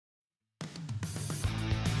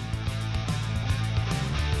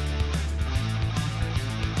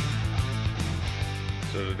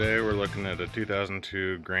So today we're looking at a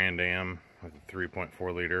 2002 Grand AM with a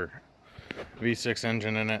 3.4 liter V6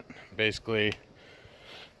 engine in it. Basically,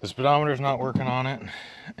 the speedometer's not working on it,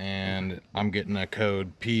 and I'm getting a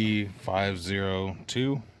code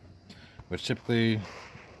P0502, which typically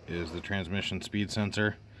is the transmission speed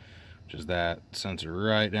sensor, which is that sensor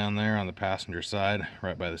right down there on the passenger side,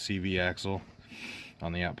 right by the CV axle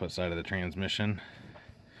on the output side of the transmission.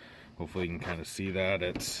 Hopefully you can kind of see that.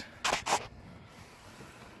 It's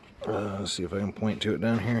let's see if I can point to it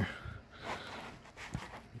down here.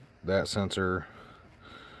 That sensor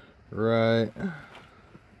right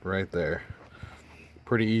there.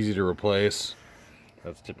 Pretty easy to replace.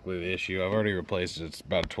 That's typically the issue. I've already replaced it. It's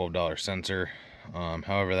about a $12 sensor.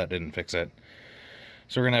 However, that didn't fix it.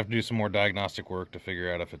 So we're gonna have to do some more diagnostic work to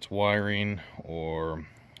figure out if it's wiring or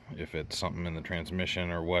if it's something in the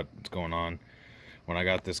transmission or what's going on. When I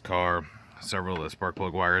got this car, several of the spark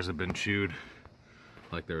plug wires have been chewed,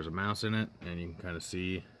 like there was a mouse in it, and you can kind of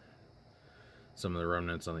see some of the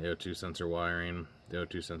remnants on the O2 sensor wiring. The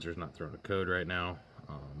O2 sensor is not throwing a code right now,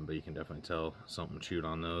 but you can definitely tell something chewed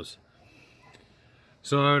on those.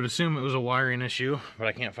 So I would assume it was a wiring issue, but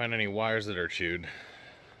I can't find any wires that are chewed.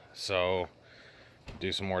 So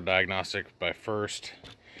do some more diagnostic by first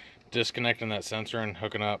disconnecting that sensor and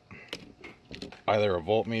hooking up either a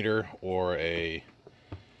voltmeter or a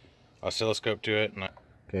oscilloscope to it.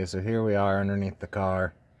 Okay, so here we are underneath the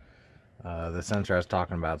car. The sensor I was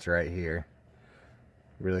talking about is right here.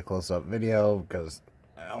 Really close up video because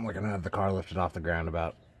I'm gonna have the car lifted off the ground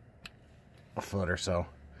about a foot or so.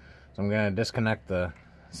 So I'm gonna disconnect the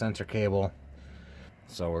sensor cable.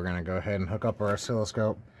 So we're gonna go ahead and hook up our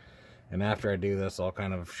oscilloscope. And after I do this, I'll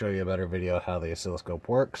kind of show you a better video of how the oscilloscope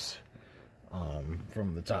works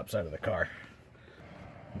from the top side of the car.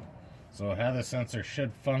 So how the sensor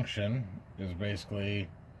should function is basically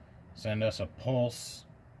send us a pulse.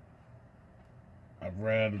 I've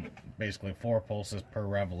read basically 4 pulses per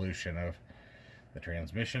revolution of the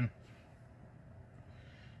transmission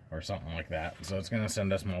or something like that. So it's going to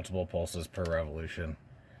send us multiple pulses per revolution,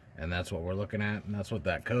 and that's what we're looking at, and that's what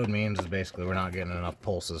that code means, is basically we're not getting enough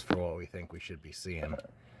pulses for what we think we should be seeing.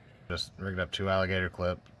 Just rigged up 2 alligator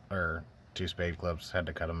clips, or 2 spade clips, had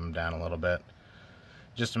to cut them down a little bit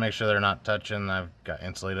just to make sure they're not touching. I've got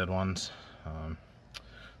insulated ones,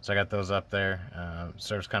 so I got those up there.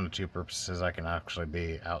 Serves kind of 2 purposes. I can actually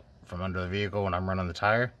be out from under the vehicle when I'm running the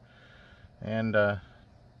tire, and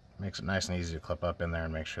makes it nice and easy to clip up in there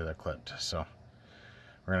and make sure they're clipped. So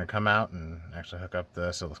we're going to come out and actually hook up the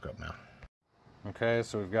oscilloscope now. Okay,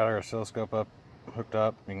 so we've got our oscilloscope hooked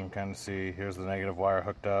up. You can kind of see here's the negative wire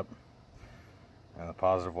hooked up and the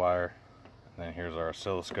positive wire, and then here's our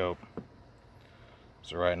oscilloscope.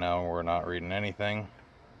 So right now we're not reading anything,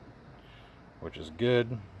 which is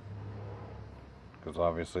good because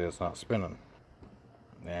obviously it's not spinning.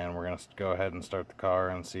 And we're going to go ahead and start the car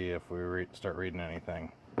and see if we start reading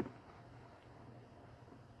anything.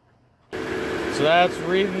 So that's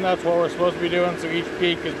reading, that's what we're supposed to be doing. So each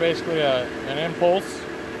peak is basically an impulse,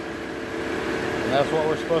 and that's what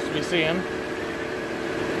we're supposed to be seeing.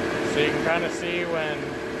 So you can kind of see when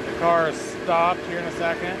the car is stopped here in a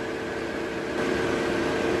second.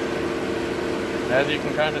 As you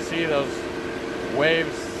can kind of see, those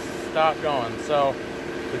waves stop going. So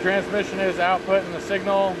the transmission is outputting the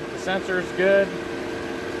signal, the sensor is good.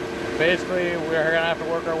 Basically, we're going to have to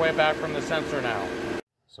work our way back from the sensor now.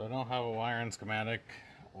 So I don't have a wiring schematic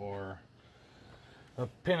or a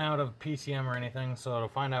pinout of PCM or anything, so to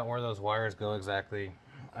find out where those wires go exactly,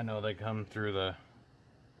 I know they come through the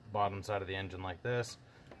bottom side of the engine like this,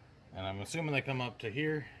 and I'm assuming they come up to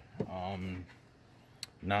here.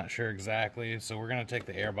 Not sure exactly, so we're going to take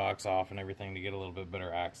the air box off and everything to get a little bit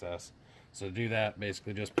better access. So to do that,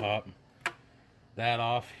 basically just pop that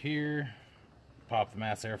off here, pop the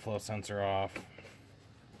mass airflow sensor off,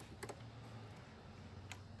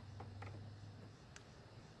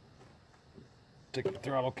 take the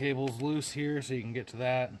throttle cables loose here so you can get to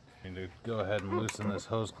that. You need to go ahead and loosen this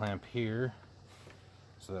hose clamp here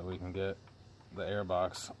so that we can get the air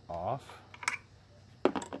box off.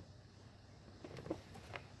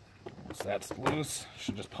 So that's loose,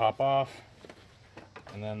 should just pop off.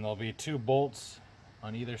 And then there'll be 2 bolts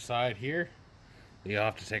on either side here that you'll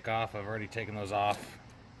have to take off. I've already taken those off.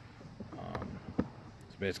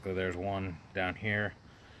 So basically there's one down here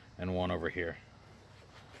and one over here.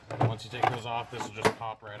 Once you take those off, this will just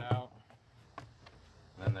pop right out.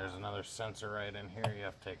 Then there's another sensor right in here you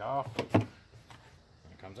have to take off, and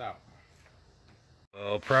it comes out.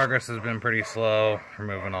 So progress has been pretty slow,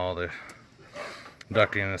 removing all the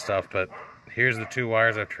ducting and stuff, but here's the 2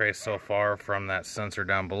 wires I've traced so far from that sensor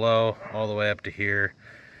down below all the way up to here,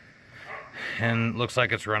 and looks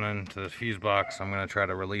like it's running to the fuse box. I'm going to try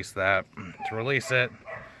to release that. To release it,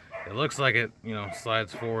 it looks like it, you know,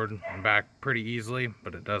 slides forward and back pretty easily,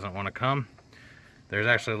 but it doesn't want to come. There's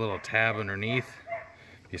actually a little tab underneath.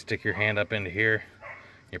 You stick your hand up into here,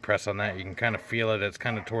 you press on that, you can kind of feel it. It's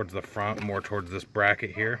kind of towards the front, more towards this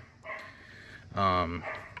bracket here.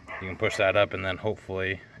 You can push that up and then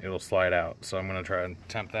hopefully it'll slide out. So I'm going to try and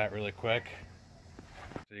attempt that really quick.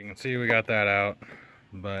 So you can see we got that out,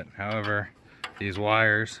 but however, these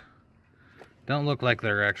wires don't look like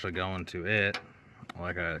they're actually going to it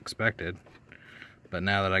like I expected. But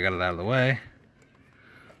now that I got it out of the way,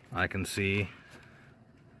 I can see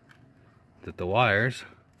that the wires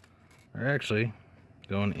are actually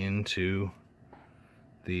going into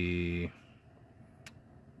the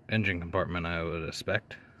engine compartment, I would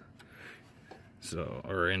expect. So,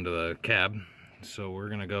 or into the cab. So we're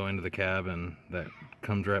gonna go into the cab, and that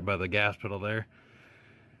comes right by the gas pedal there.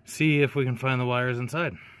 See if we can find the wires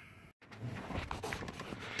inside.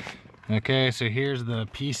 Okay, so here's the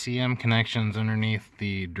PCM connections underneath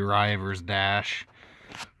the driver's dash.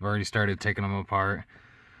 I've already started taking them apart.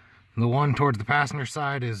 The one towards the passenger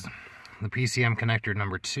side is the PCM connector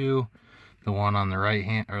number 2. The one on the right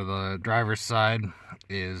hand, or the driver's side,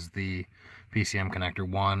 is the PCM connector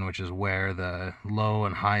 1, which is where the low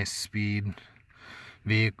and high speed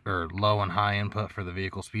vehicle, or low and high input for the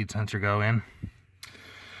vehicle speed sensor go in,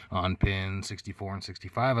 on pin 64 and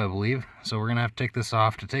 65, I believe. So we're gonna have to take this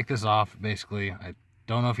off. To take this off, basically, I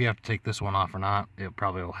don't know if you have to take this one off or not. It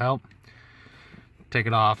probably will help. Take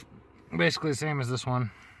it off, basically the same as this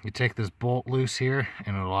one. You take this bolt loose here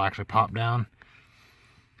and it'll actually pop down.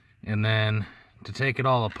 And then to take it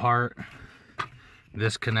all apart,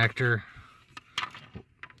 this connector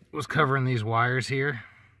was covering these wires here.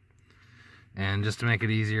 And just to make it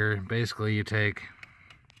easier, basically you take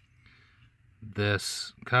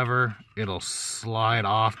this cover, it'll slide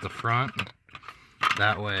off the front.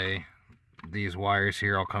 That way these wires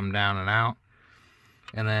here will come down and out.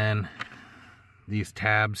 And then these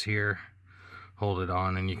tabs here hold it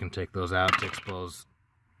on, and you can take those out to expose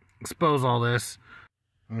all this.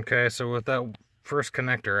 Okay, so with that first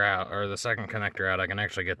connector out, or the second connector out, I can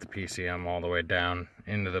actually get the PCM all the way down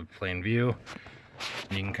into the plain view.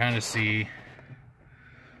 You can kind of see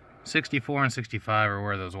 64 and 65 are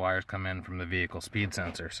where those wires come in from the vehicle speed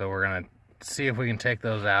sensor. So we're gonna see if we can take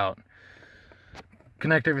those out,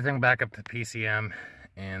 connect everything back up to PCM,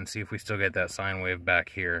 and see if we still get that sine wave back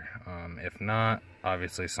here. If not,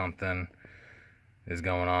 obviously something is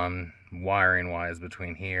going on wiring wise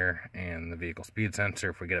between here and the vehicle speed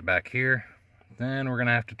sensor. If we get it back here, then we're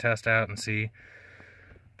gonna have to test out and see.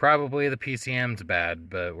 Probably the PCM's bad,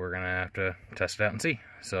 but we're gonna have to test it out and see.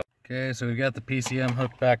 So okay, so we got the PCM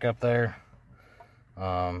hooked back up there.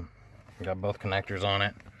 Got both connectors on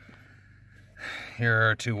it. Here are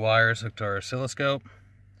our 2 wires hooked to our oscilloscope.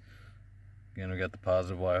 Again, we got the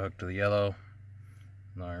positive wire hooked to the yellow,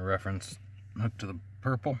 and our reference hooked to the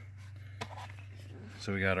purple.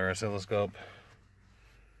 So we got our oscilloscope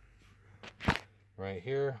right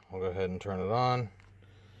here. We'll go ahead and turn it on.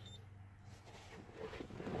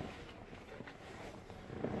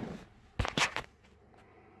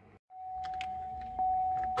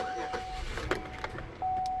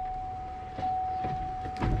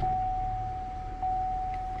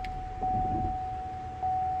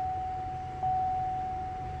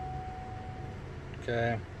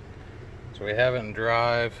 Okay, so we have it in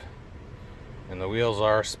drive, and the wheels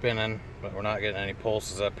are spinning, but we're not getting any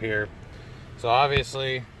pulses up here. So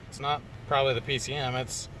obviously, it's not probably the PCM,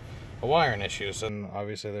 it's a wiring issue. So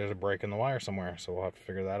obviously there's a break in the wire somewhere, so we'll have to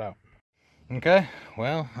figure that out. Okay,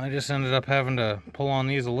 well, I just ended up having to pull on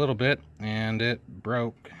these a little bit, and it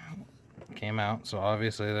broke, came out. So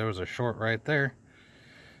obviously there was a short right there.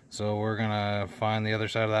 So we're gonna find the other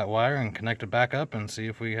side of that wire and connect it back up and see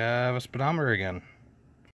if we have a speedometer again.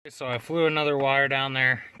 So I flew another wire down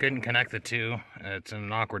there, couldn't connect the 2. It's in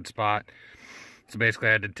an awkward spot. So basically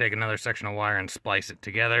I had to take another section of wire and splice it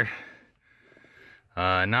together.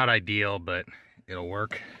 Not ideal, but it'll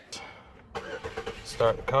work.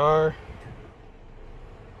 Start the car,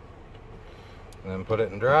 and then put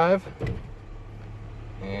it in drive,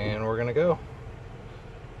 and we're gonna go.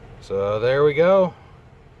 So there we go.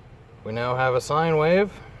 We now have a sine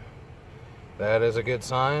wave. That is a good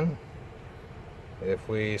sign. If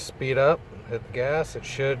we speed up, hit the gas, it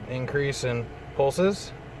should increase in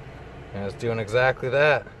pulses, and it's doing exactly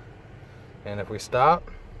that. And if we stop,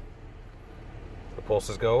 the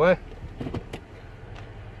pulses go away.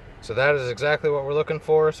 So that is exactly what we're looking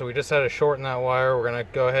for. So we just had to shorten that wire. We're gonna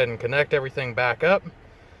go ahead and connect everything back up,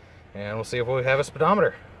 and we'll see if we have a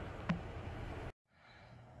speedometer.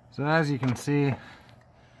 So as you can see,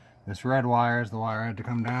 this red wire is the wire I had to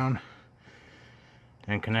come down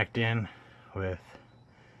and connect in with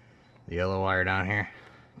the yellow wire down here,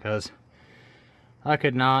 because I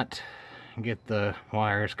could not get the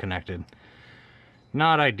wires connected.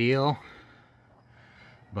 Not ideal,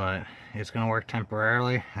 but it's going to work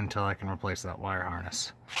temporarily until I can replace that wire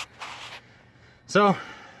harness. So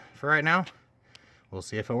for right now, we'll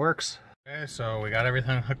see if it works. Okay, so we got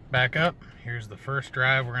everything hooked back up. Here's the first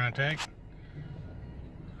drive we're going to take.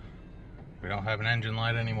 We don't have an engine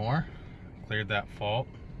light anymore. Cleared that fault.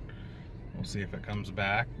 We'll see if it comes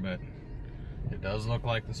back, but it does look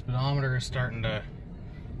like the speedometer is starting to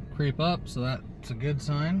creep up, so that's a good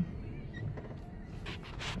sign.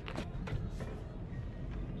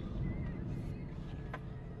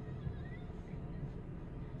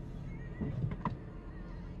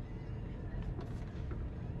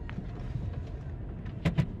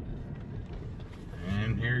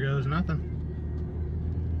 And here goes nothing.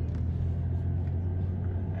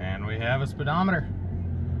 And we have a speedometer.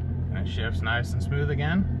 And it shifts nice and smooth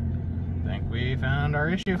again. I think we found our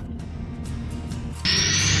issue.